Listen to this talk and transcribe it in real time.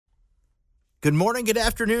Good morning, good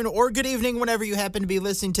afternoon, or good evening whenever you happen to be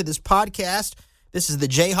listening to this podcast. This is the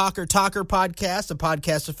Jayhawker Talker podcast, a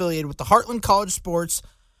podcast affiliated with the Heartland College Sports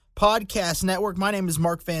Podcast Network. My name is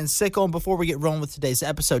Mark Van Sickle, and before we get rolling with today's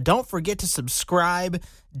episode, don't forget to subscribe,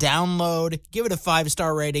 download, give it a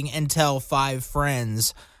 5-star rating, and tell 5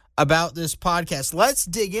 friends about this podcast. Let's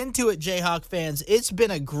dig into it, Jayhawk fans. It's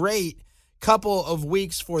been a great couple of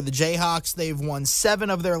weeks for the Jayhawks. They've won 7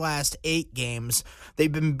 of their last 8 games.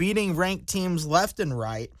 They've been beating ranked teams left and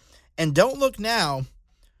right. And don't look now,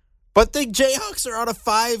 but the Jayhawks are on a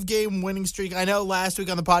 5-game winning streak. I know last week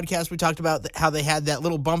on the podcast we talked about how they had that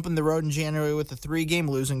little bump in the road in January with a 3-game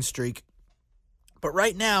losing streak. But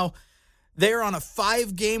right now, they're on a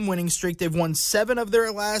 5-game winning streak. They've won 7 of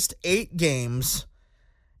their last 8 games,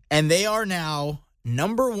 and they are now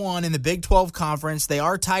number 1 in the Big 12 Conference. They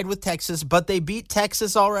are tied with Texas, but they beat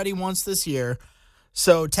Texas already once this year.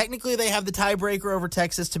 So technically they have the tiebreaker over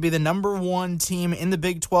Texas to be the number 1 team in the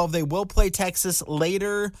Big 12. They will play Texas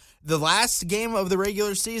later. The last game of the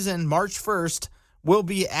regular season, March 1st, will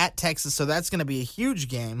be at Texas, so that's going to be a huge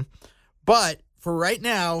game. But for right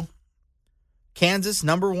now, Kansas,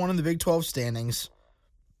 number 1 in the Big 12 standings.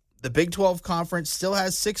 The Big 12 Conference still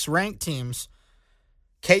has 6 ranked teams.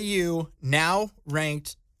 KU now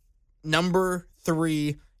ranked number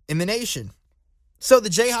 3 in the nation. So the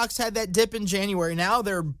Jayhawks had that dip in January. Now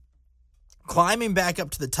they're climbing back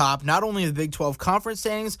up to the top, not only in the Big 12 Conference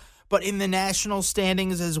standings, but in the national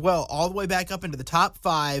standings as well, all the way back up into the top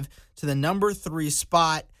 5 to the number 3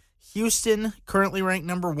 spot. Houston, currently ranked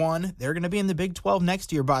number 1. They're going to be in the Big 12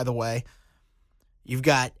 next year, by the way. You've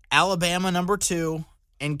got Alabama, number 2,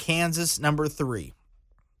 and Kansas, number 3.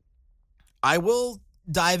 I will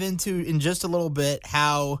dive into in just a little bit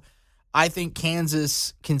how I think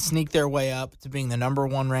Kansas can sneak their way up to being the number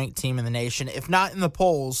 1 ranked team in the nation, if not in the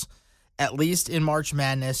polls, at least in March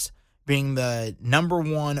Madness, being the number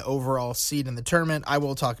 1 overall seed in the tournament. I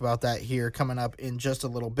will talk about that here coming up in just a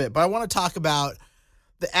little bit. But I want to talk about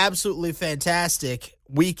the absolutely fantastic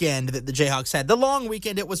weekend that the Jayhawks had. The long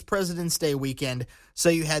weekend, it was President's Day weekend. So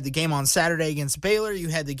you had the game on Saturday against Baylor. You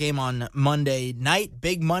had the game on Monday night,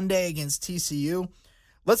 Big Monday against TCU.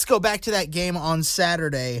 Let's go back to that game on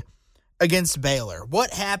Saturday against Baylor.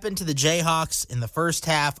 What happened to the Jayhawks in the first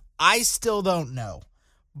half? I still don't know.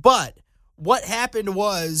 But what happened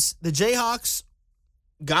was the Jayhawks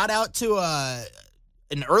got out to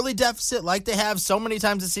an early deficit like they have so many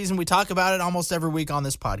times this season. We talk about it almost every week on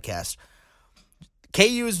this podcast.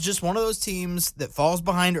 KU is just one of those teams that falls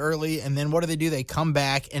behind early, and then what do? They come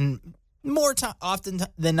back, and often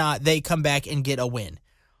than not, they come back and get a win.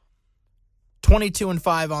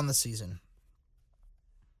 22-5 on the season.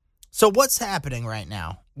 So what's happening right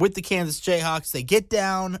now with the Kansas Jayhawks? They get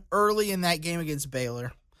down early in that game against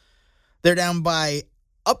Baylor. They're down by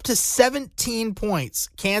up to 17 points.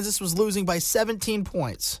 Kansas was losing by 17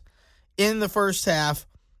 points in the first half.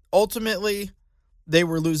 Ultimately, they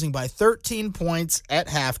were losing by 13 points at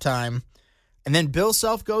halftime. And then Bill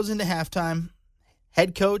Self goes into halftime.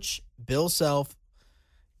 Head coach Bill Self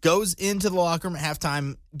goes into the locker room at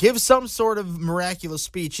halftime, gives some sort of miraculous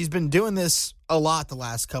speech. He's been doing this a lot the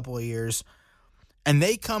last couple of years. And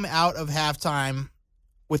they come out of halftime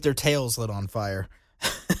with their tails lit on fire.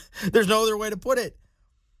 There's no other way to put it.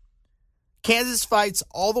 Kansas fights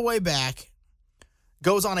all the way back,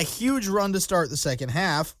 goes on a huge run to start the second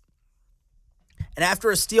half. And after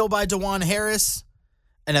a steal by DeJuan Harris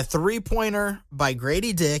and a 3-pointer by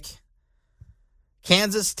Grady Dick,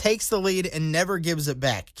 Kansas takes the lead and never gives it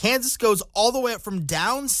back. Kansas goes all the way up from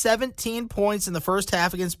down 17 points in the first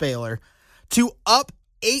half against Baylor to up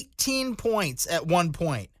 18 points at one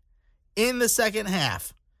point in the second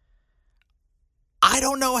half. I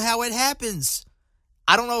don't know how it happens.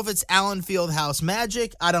 I don't know if it's Allen Fieldhouse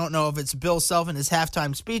magic. I don't know if it's Bill Self and his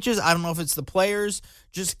halftime speeches. I don't know if it's the players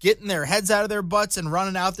just getting their heads out of their butts and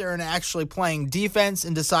running out there and actually playing defense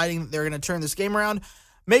and deciding that they're going to turn this game around.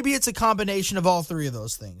 Maybe it's a combination of all 3 of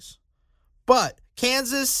those things. But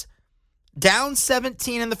Kansas down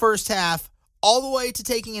 17 in the first half, all the way to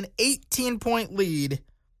taking an 18-point lead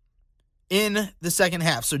in the second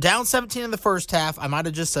half. So down 17 in the first half. I might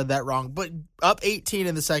have just said that wrong, but up 18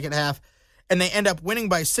 in the second half. And they end up winning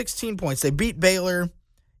by 16 points. They beat Baylor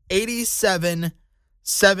 87-71.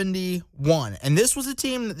 And this was a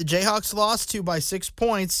team that the Jayhawks lost to by 6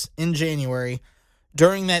 points in January.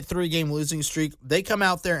 During that 3-game losing streak, they come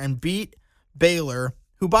out there and beat Baylor,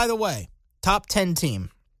 who, by the way, top 10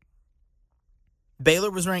 team. Baylor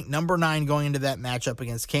was ranked number 9 going into that matchup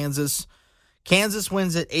against Kansas. Kansas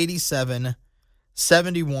wins at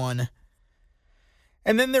 87-71.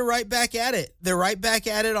 And then they're right back at it. They're right back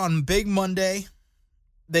at it on Big Monday.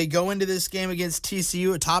 They go into this game against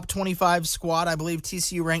TCU, a top 25 squad. I believe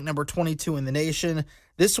TCU ranked number 22 in the nation.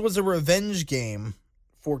 This was a revenge game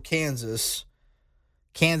for Kansas.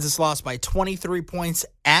 Kansas lost by 23 points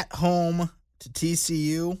at home to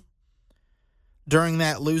TCU during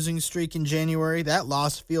that losing streak in January. That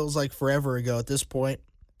loss feels like forever ago at this point,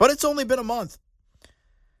 but it's only been a month.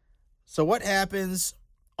 So what happens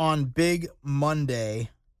on Big Monday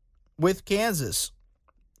with Kansas?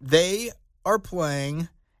 They are playing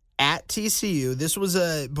at TCU. This was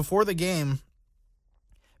before the game,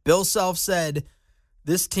 Bill Self said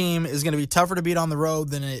this team is going to be tougher to beat on the road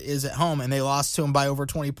than it is at home, and they lost to him by over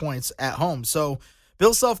 20 points at home. So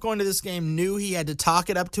Bill Self going to this game knew he had to talk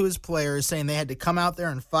it up to his players, saying they had to come out there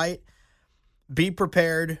and fight, be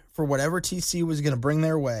prepared for whatever TCU was going to bring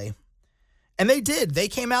their way. And they did. They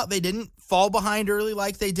came out. They didn't fall behind early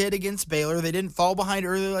like they did against Baylor. They didn't fall behind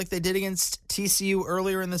early like they did against TCU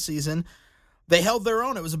earlier in the season. They held their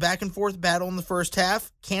own. It was a back-and-forth battle in the first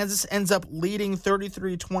half. Kansas ends up leading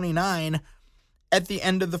 33-29 at the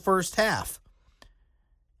end of the first half.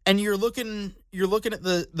 And you're looking at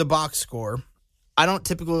the box score. I don't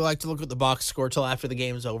typically like to look at the box score till after the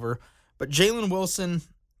game's over, but Jalen Wilson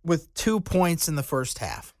with 2 points in the first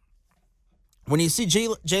half. When you see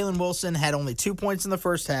Jalen Wilson had only 2 points in the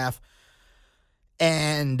first half,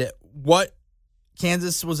 and what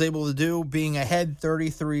Kansas was able to do, being ahead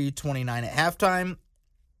 33-29 at halftime,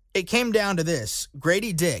 it came down to this.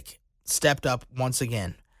 Grady Dick stepped up once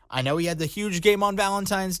again. I know he had the huge game on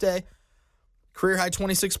Valentine's Day, career-high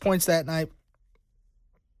 26 points that night.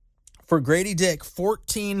 For Grady Dick,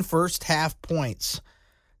 14 first-half points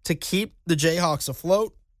to keep the Jayhawks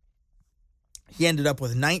afloat. He ended up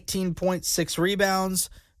with 19 points, 6 rebounds.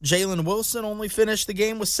 Jalen Wilson only finished the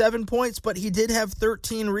game with 7 points, but he did have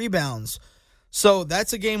 13 rebounds. So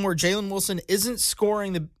that's a game where Jalen Wilson isn't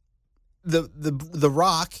scoring the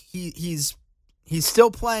rock. He's still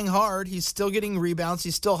playing hard. He's still getting rebounds.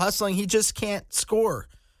 He's still hustling. He just can't score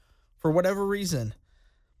for whatever reason.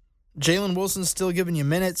 Jalen Wilson's still giving you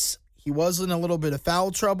minutes. He was in a little bit of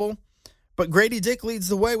foul trouble, but Grady Dick leads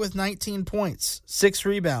the way with 19 points, 6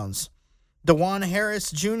 rebounds. DeJuan Harris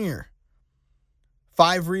Jr.,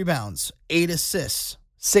 5 rebounds, 8 assists,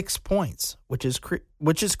 6 points, which is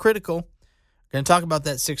critical. We're going to talk about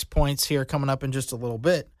that 6 points here coming up in just a little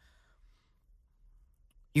bit.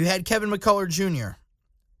 You had Kevin McCullough Jr.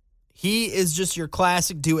 He is just your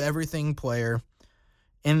classic do-everything player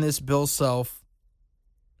in this Bill Self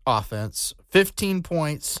offense. 15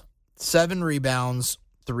 points, 7 rebounds,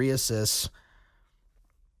 3 assists.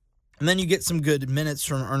 And then you get some good minutes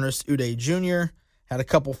from Ernest Udeh Jr. Had a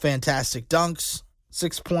couple fantastic dunks,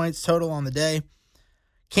 6 points total on the day.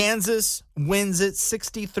 Kansas wins it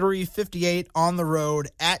 63-58 on the road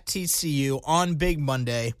at TCU on Big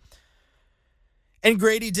Monday. And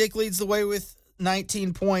Grady Dick leads the way with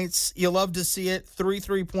 19 points. You love to see it. 3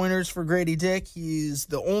 3-pointers for Grady Dick. He's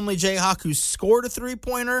the only Jayhawk who scored a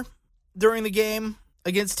 3-pointer during the game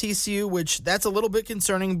against TCU, which that's a little bit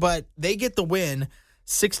concerning, but they get the win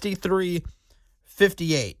 63-58.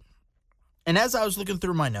 And as I was looking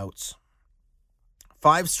through my notes,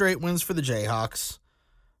 5 straight wins for the Jayhawks,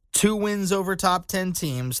 2 wins over top 10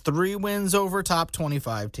 teams, 3 wins over top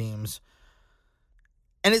 25 teams.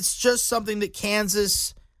 And it's just something that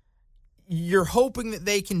Kansas, you're hoping that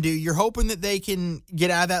they can do. You're hoping that they can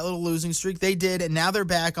get out of that little losing streak. They did, and now they're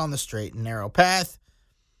back on the straight and narrow path,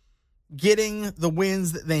 getting the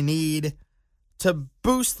wins that they need to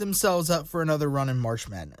boost themselves up for another run in March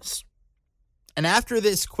Madness. And after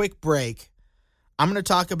this quick break, I'm going to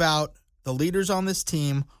talk about the leaders on this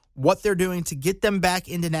team, what they're doing to get them back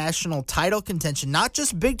into national title contention, not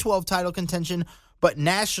just Big 12 title contention, but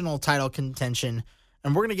national title contention.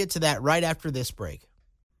 And we're going to get to that right after this break.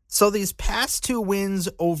 So these past 2 wins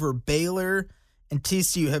over Baylor and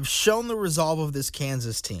TCU have shown the resolve of this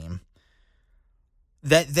Kansas team,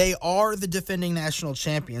 that they are the defending national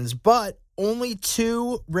champions, but only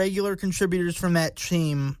 2 regular contributors from that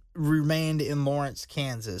team remained in Lawrence,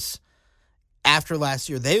 Kansas. After last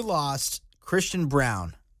year, they lost Christian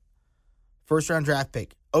Brown, first-round draft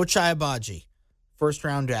pick, Ochai Agbaji,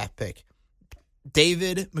 first-round draft pick,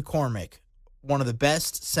 David McCormick, one of the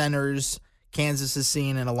best centers Kansas has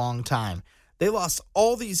seen in a long time. They lost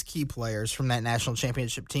all these key players from that national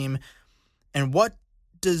championship team. And what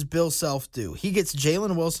does Bill Self do? He gets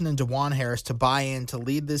Jalen Wilson and DeJuan Harris to buy in to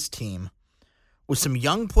lead this team with some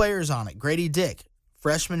young players on it. Grady Dick,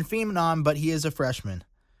 freshman phenom, but he is a freshman.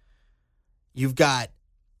 You've got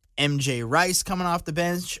MJ Rice coming off the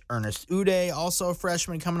bench, Ernest Udeh, also a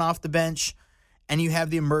freshman coming off the bench, and you have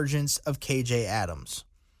the emergence of KJ Adams.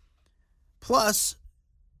 Plus,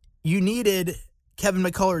 you needed Kevin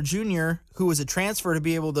McCullough Jr., who was a transfer, to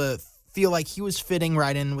be able to feel like he was fitting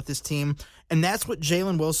right in with this team. And that's what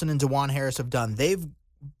Jalen Wilson and DeJuan Harris have done. They've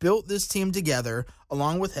built this team together,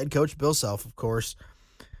 along with head coach Bill Self, of course,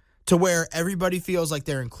 to where everybody feels like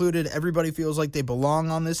they're included. Everybody feels like they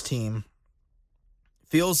belong on this team.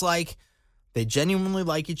 Feels like they genuinely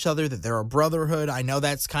like each other, that they're a brotherhood. I know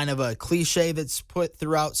that's kind of a cliche that's put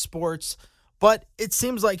throughout sports, but it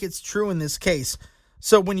seems like it's true in this case.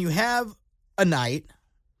 So when you have a night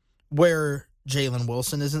where Jalen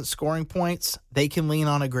Wilson isn't scoring points, they can lean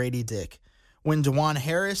on a Grady Dick. When DeJuan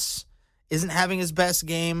Harris isn't having his best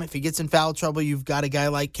game, if he gets in foul trouble, you've got a guy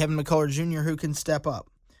like Kevin McCullough Jr. who can step up.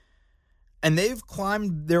 And they've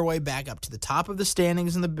climbed their way back up to the top of the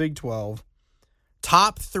standings in the Big 12,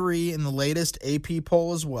 top 3 in the latest AP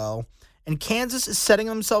poll as well. And Kansas is setting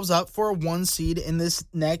themselves up for a 1 seed in this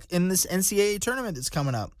NCAA tournament that's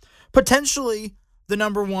coming up. Potentially the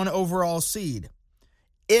number 1 overall seed,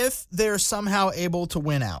 if they're somehow able to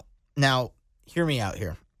win out. Now, hear me out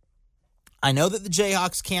here. I know that the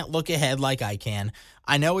Jayhawks can't look ahead like I can.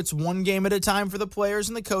 I know it's one game at a time for the players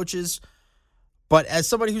and the coaches, but as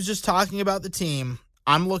somebody who's just talking about the team,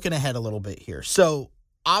 I'm looking ahead a little bit here. So,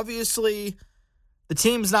 obviously, the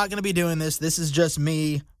team's not going to be doing this. This is just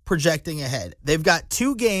me projecting ahead. They've got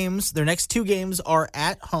 2 games. Their next 2 games are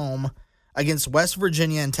at home against West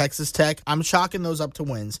Virginia and Texas Tech. I'm chalking those up to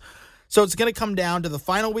wins. So it's going to come down to the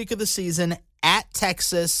final week of the season at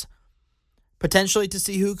Texas, potentially to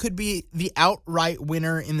see who could be the outright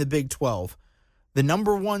winner in the Big 12. The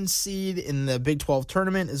number 1 seed in the Big 12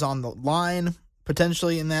 tournament is on the line,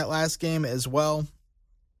 potentially in that last game as well.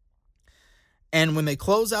 And when they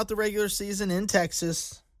close out the regular season in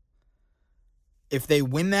Texas, if they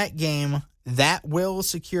win that game, that will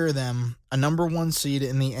secure them a number 1 seed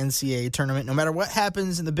in the NCAA tournament, no matter what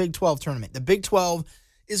happens in the Big 12 tournament. The Big 12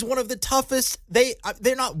 is one of the toughest.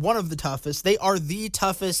 They're not one of the toughest. They are the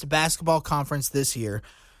toughest basketball conference this year.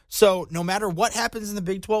 So no matter what happens in the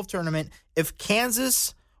Big 12 tournament, if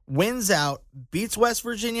Kansas wins out, beats West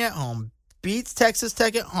Virginia at home, beats Texas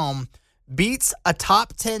Tech at home, beats a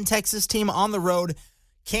top 10 Texas team on the road,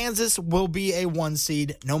 Kansas will be a 1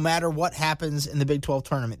 seed no matter what happens in the Big 12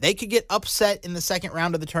 tournament. They could get upset in the second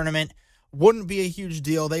round of the tournament. Wouldn't be a huge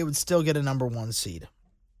deal. They would still get a number 1 seed.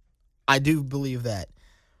 I do believe that.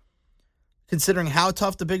 Considering how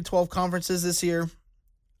tough the Big 12 conference is this year,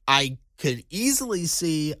 I could easily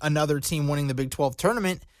see another team winning the Big 12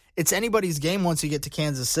 tournament. It's anybody's game once you get to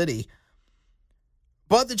Kansas City.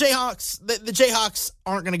 But the Jayhawks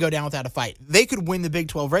aren't going to go down without a fight. They could win the Big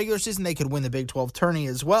 12 regular season. They could win the Big 12 tourney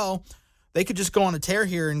as well. They could just go on a tear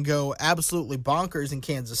here and go absolutely bonkers in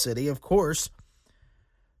Kansas City, of course.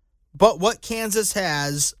 But what Kansas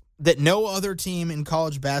has that no other team in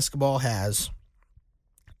college basketball has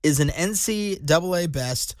is an NCAA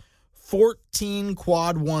best 14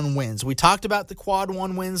 quad 1 wins. We talked about the quad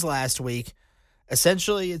 1 wins last week.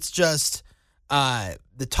 Essentially, it's just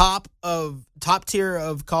the top tier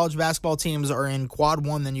of college basketball teams are in quad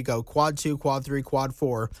 1, then you go quad 2, quad 3, quad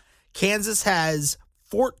 4. Kansas has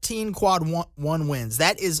 14 quad 1 wins.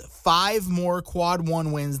 That is 5 more quad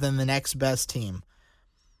 1 wins than the next best team.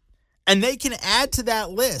 And they can add to that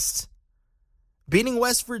list. Beating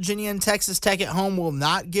West Virginia and Texas Tech at home will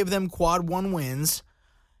not give them quad 1 wins.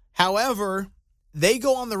 However, they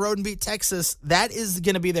go on the road and beat Texas. That is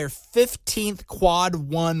going to be their 15th quad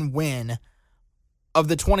 1 win of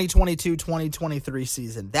the 2022-2023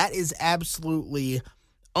 season. That is absolutely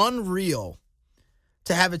unreal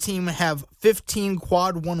to have a team have 15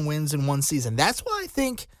 quad 1 wins in one season. That's why I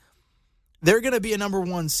think they're going to be a number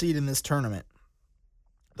 1 seed in this tournament.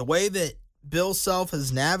 The way that Bill Self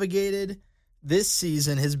has navigated this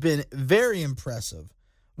season has been very impressive.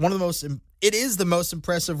 It is the most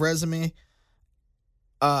impressive resume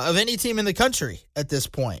of any team in the country at this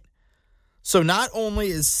point. So not only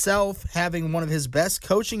is Self having one of his best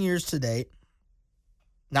coaching years to date,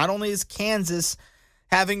 not only is Kansas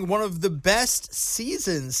having one of the best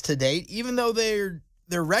seasons to date, even though their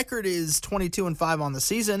record is 22-5 on the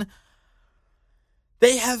season,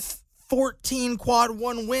 they have 14 quad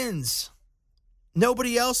 1 wins.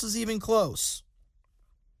 Nobody else is even close.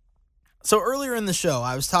 So earlier in the show,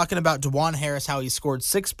 I was talking about DeJuan Harris, how he scored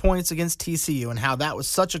 6 points against TCU and how that was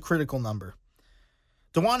such a critical number.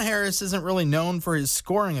 DeJuan Harris isn't really known for his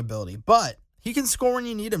scoring ability, but he can score when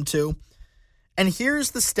you need him to. And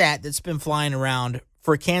here's the stat that's been flying around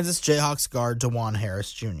for Kansas Jayhawks guard DeJuan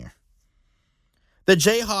Harris Jr. The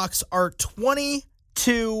Jayhawks are 22-0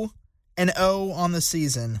 on the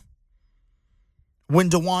season when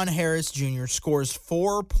DeJuan Harris Jr. scores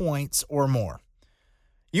 4 points or more.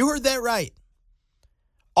 You heard that right.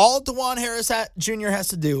 All DeJuan Harris Jr. has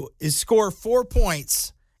to do is score 4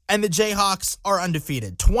 points, and the Jayhawks are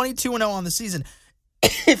undefeated, 22-0 on the season.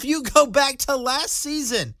 If you go back to last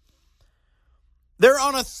season, they're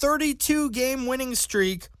on a 32-game winning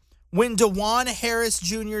streak when DeJuan Harris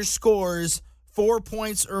Jr. scores 4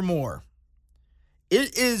 points or more.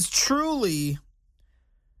 It is truly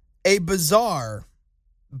a bizarre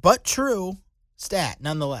but true stat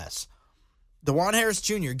nonetheless. DeJuan Harris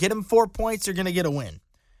Jr., get him 4 points, you're going to get a win.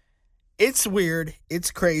 It's weird,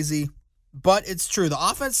 it's crazy, but it's true. The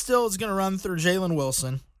offense still is going to run through Jalen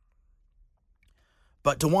Wilson.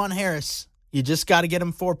 But DeJuan Harris, you just got to get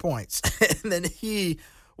him 4 points, and then he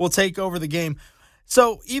will take over the game.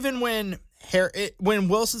 So even when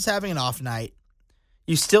Wilson's having an off night,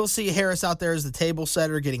 you still see Harris out there as the table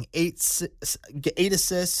setter, getting eight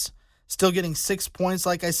assists, still getting 6 points,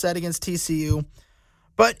 like I said, against TCU.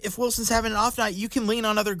 But if Wilson's having an off night, you can lean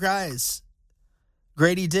on other guys.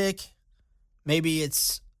 Grady Dick, maybe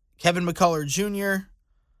it's Kevin McCullough Jr.,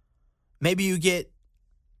 maybe you get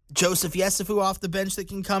Joseph Yesufu off the bench that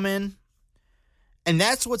can come in. And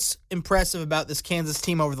that's what's impressive about this Kansas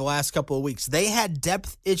team over the last couple of weeks. They had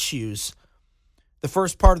depth issues the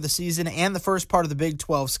first part of the season and the first part of the Big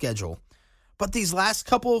 12 schedule. But these last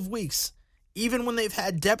couple of weeks, even when they've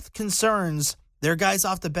had depth concerns, their guys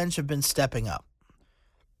off the bench have been stepping up.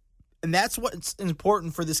 And that's what's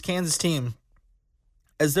important for this Kansas team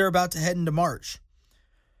as they're about to head into March.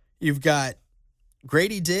 You've got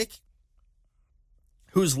Grady Dick,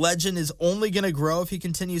 whose legend is only going to grow if he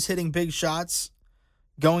continues hitting big shots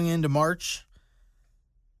going into March.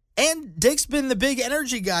 And Dick's been the big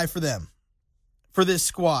energy guy for them, for this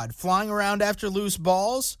squad. Flying around after loose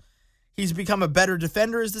balls. He's become a better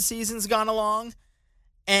defender as the season's gone along.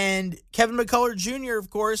 And Kevin McCullough Jr.,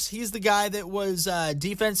 of course, he's the guy that was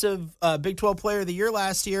defensive Big 12 Player of the Year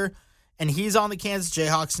last year. And he's on the Kansas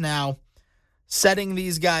Jayhawks now, setting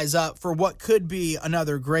these guys up for what could be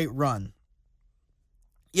another great run.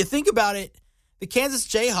 You think about it, the Kansas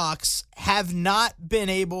Jayhawks have not been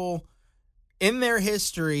able, in their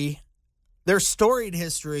history, their storied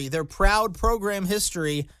history, their proud program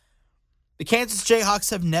history, the Kansas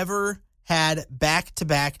Jayhawks have never had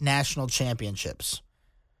back-to-back national championships.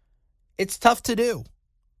 It's tough to do.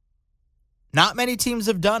 Not many teams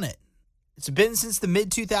have done it. It's been since the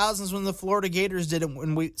mid-2000s when the Florida Gators did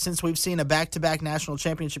it, since we've seen a back-to-back national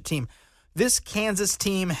championship team. This Kansas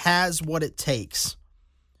team has what it takes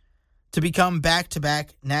to become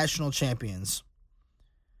back-to-back national champions.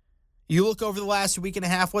 You look over the last week and a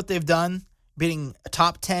half what they've done, beating a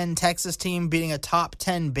top 10 Texas team, beating a top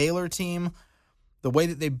 10 Baylor team, the way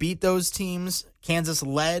that they beat those teams. Kansas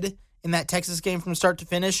led in that Texas game from start to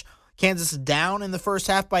finish. Kansas down in the first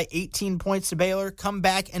half by 18 points to Baylor, come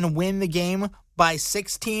back and win the game by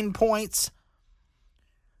 16 points.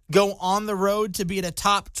 Go on the road to beat a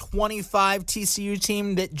top 25 TCU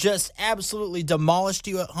team that just absolutely demolished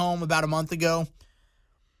you at home about a month ago.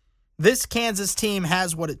 This Kansas team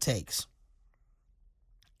has what it takes.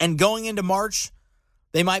 And going into March,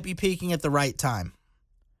 they might be peaking at the right time.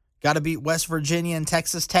 Got to beat West Virginia and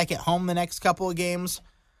Texas Tech at home the next couple of games.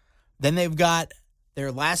 Then they've got their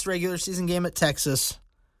last regular season game at Texas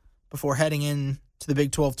before heading in to the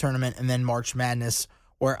Big 12 tournament and then March Madness,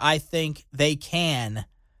 where I think they can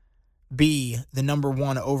be the number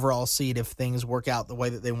one overall seed if things work out the way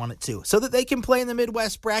that they want it to, so that they can play in the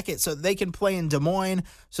Midwest bracket, so that they can play in Des Moines,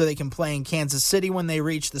 so they can play in Kansas City when they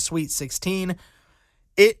reach the Sweet 16.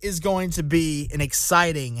 It is going to be an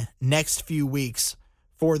exciting next few weeks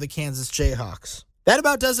for the Kansas Jayhawks. That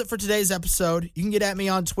about does it for today's episode. You can get at me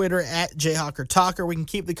on Twitter at Jayhawker Talker. We can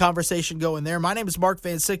keep the conversation going there. My name is Mark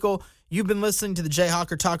Van Sickle. You've been listening to the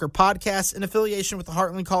Jayhawker Talker podcast in affiliation with the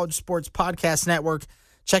Heartland College Sports Podcast Network.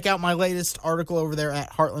 Check out my latest article over there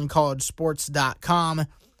at heartlandcollegesports.com.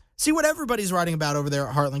 See what everybody's writing about over there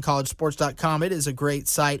at heartlandcollegesports.com. It is a great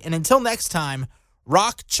site. And until next time,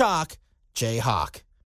 rock chalk, Jayhawk.